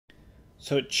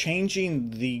So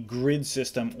changing the grid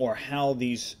system or how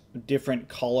these different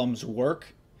columns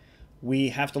work, we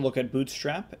have to look at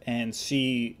Bootstrap and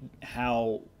see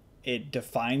how it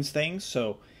defines things.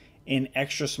 So in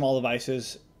extra small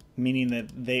devices, meaning that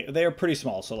they are pretty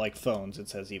small, so like phones, it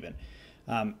says even.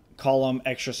 Column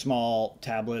extra small,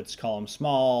 tablets, column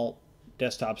small,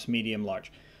 desktops medium,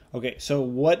 large. Okay, so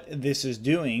what this is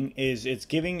doing is it's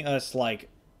giving us like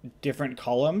different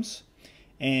columns,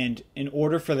 and in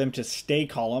order for them to stay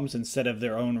columns instead of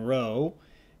their own row,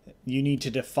 you need to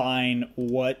define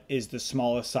what is the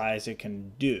smallest size it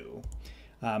can do.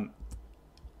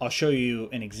 I'll show you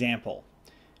an example.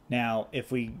 Now,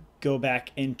 if we go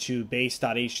back into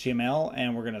base.html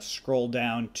and we're going to scroll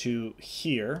down to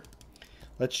here,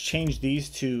 let's change these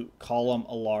to column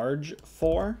large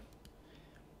 4.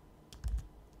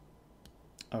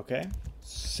 Okay,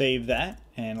 save that,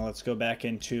 and let's go back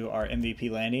into our MVP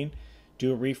landing,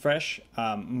 do a refresh.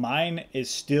 Mine is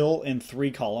still in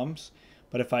 3 columns,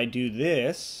 but if I do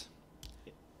this,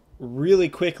 really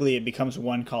quickly it becomes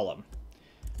 1 column.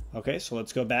 Okay, so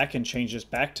let's go back and change this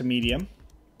back to medium.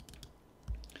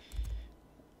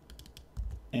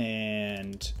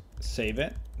 And save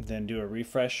it, then do a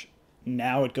refresh.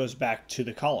 Now it goes back to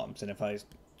the columns, and if I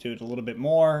do it a little bit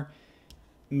more,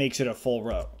 makes it a full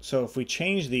row. So if we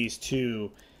change these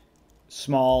to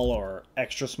small or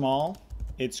extra small,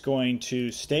 it's going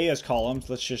to stay as columns.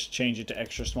 Let's just change it to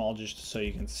extra small just so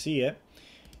you can see it.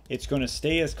 It's going to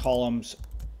stay as columns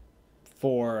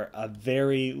for a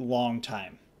very long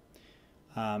time.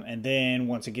 And then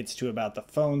once it gets to about the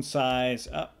phone size,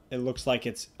 it looks like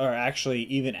it's, or actually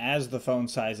even as the phone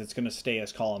size, it's going to stay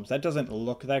as columns. That doesn't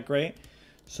look that great,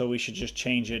 so we should just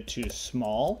change it to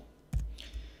small.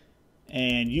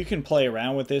 And you can play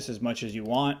around with this as much as you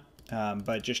want,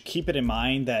 but just keep it in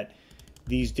mind that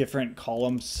these different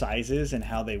column sizes and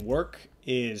how they work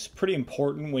is pretty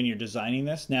important when you're designing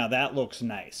this. Now that looks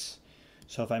nice.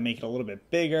 So if I make it a little bit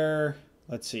bigger,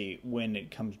 let's see, when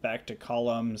it comes back to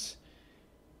columns,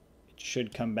 it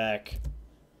should come back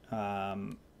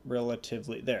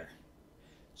relatively there.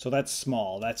 So that's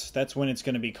small. That's when it's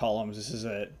going to be columns. This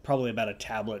is probably about a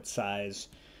tablet size.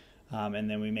 And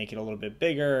then we make it a little bit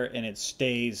bigger and it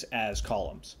stays as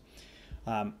columns.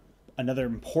 Another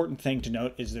important thing to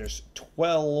note is there's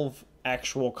 12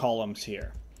 actual columns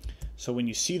here. So when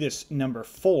you see this number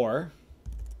 4,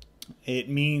 it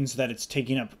means that it's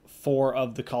taking up 4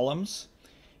 of the columns,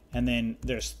 and then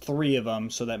there's 3 of them,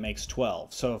 so that makes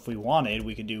 12. So if we wanted,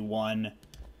 we could do 1,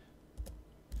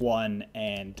 1,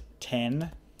 and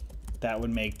 10. That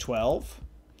would make 12.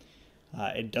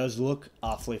 It does look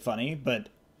awfully funny, but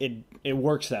it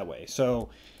works that way. So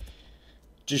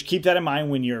just keep that in mind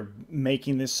when you're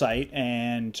making this site.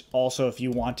 And also if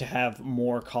you want to have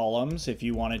more columns, if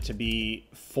you want it to be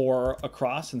 4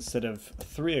 across instead of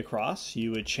 3 across,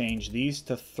 you would change these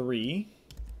to 3,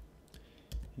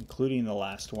 including the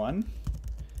last one.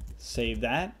 Save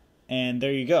that, and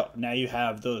there you go. Now you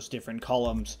have those different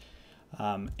columns.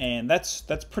 And that's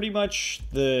pretty much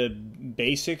the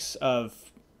basics of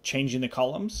changing the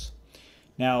columns.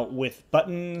 Now with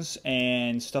buttons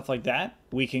and stuff like that,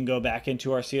 we can go back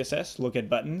into our CSS, look at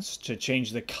buttons to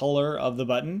change the color of the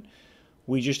button.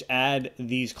 We just add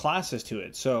these classes to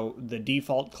it. So the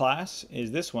default class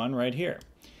is this one right here.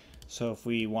 So if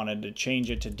we wanted to change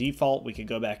it to default, we could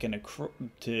go back into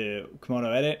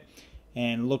Komodo Edit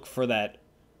and look for that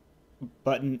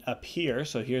button up here.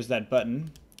 So here's that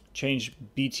button. Change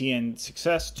BTN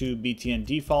success to BTN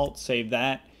default, save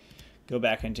that, go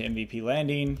back into MVP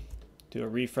landing, do a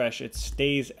refresh. It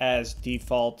stays as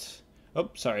default. Oh,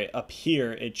 sorry, up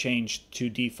here it changed to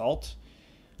default.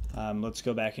 Let's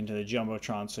go back into the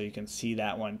Jumbotron so you can see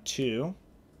that one too.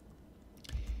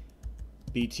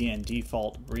 BTN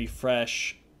default,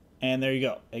 refresh, and there you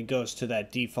go. It goes to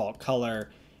that default color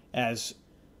as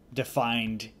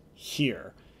defined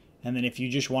here. And then if you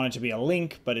just want it to be a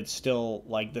link, but it's still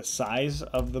like the size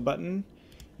of the button,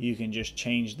 you can just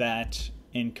change that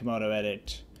in Komodo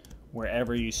Edit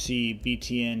wherever you see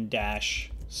BTN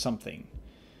dash something.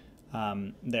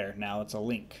 There, now it's a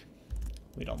link.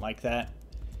 We don't like that,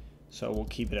 so we'll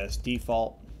keep it as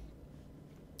default.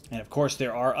 And of course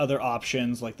there are other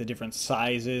options like the different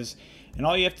sizes, and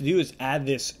all you have to do is add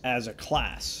this as a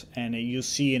class, and you'll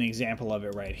see an example of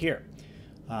it right here.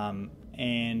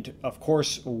 And of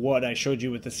course what I showed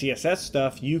you with the CSS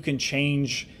stuff, you can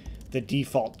change the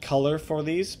default color for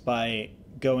these by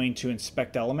going to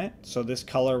inspect element. So this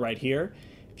color right here,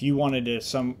 if you wanted to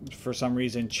for some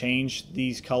reason change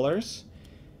these colors,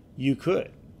 you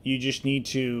could. You just need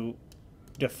to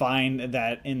define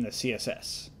that in the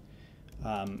CSS.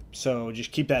 So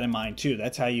just keep that in mind too.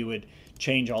 That's how you would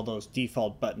change all those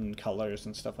default button colors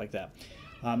and stuff like that.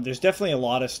 There's definitely a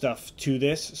lot of stuff to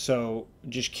this, so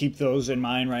just keep those in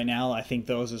mind right now. I think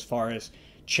those, as far as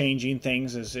changing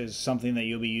things, is something that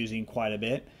you'll be using quite a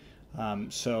bit.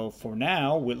 So for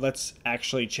now, let's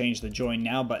actually change the Join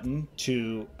Now button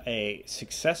to a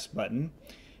Success button.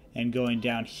 And going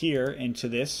down here into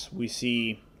this, we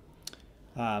see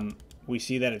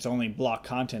that it's only block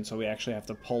content, so we actually have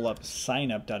to pull up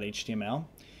signup.html.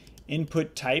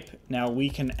 Input type, now we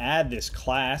can add this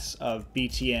class of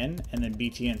BTN and then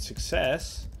BTN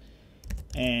Success.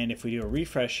 And if we do a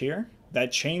refresh here,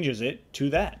 that changes it to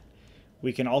that.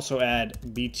 We can also add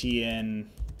BTN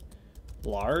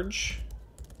large,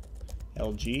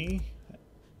 LG,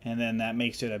 and then that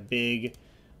makes it a big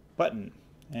button.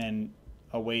 And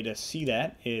a way to see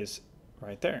that is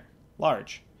right there,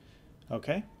 large.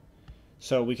 Okay,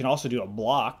 so we can also do a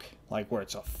block, like where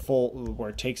it's a full, where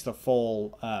it takes the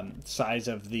full size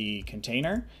of the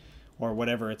container or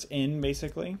whatever it's in.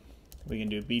 Basically, we can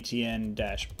do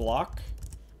btn-block,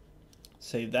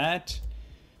 save that,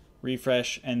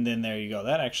 refresh, and then there you go.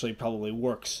 That actually probably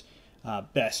works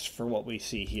best for what we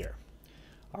see here.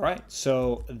 All right,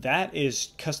 so that is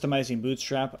customizing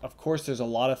Bootstrap. Of course, there's a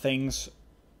lot of things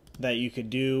that you could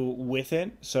do with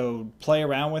it, so play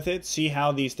around with it, see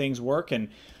how these things work, and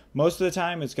most of the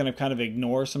time it's going to kind of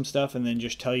ignore some stuff and then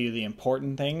just tell you the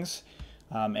important things.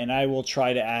 And I will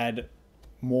try to add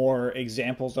more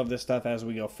examples of this stuff as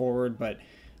we go forward, but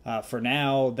for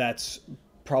now that's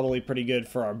probably pretty good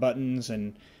for our buttons.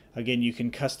 And again, you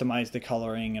can customize the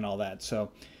coloring and all that.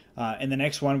 So in the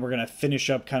next one, we're going to finish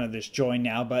up kind of this Join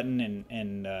Now button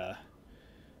and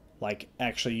like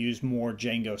actually use more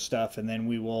Django stuff, and then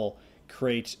we will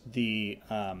create the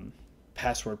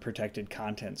password protected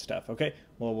content stuff. Okay,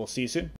 well, we'll see you soon.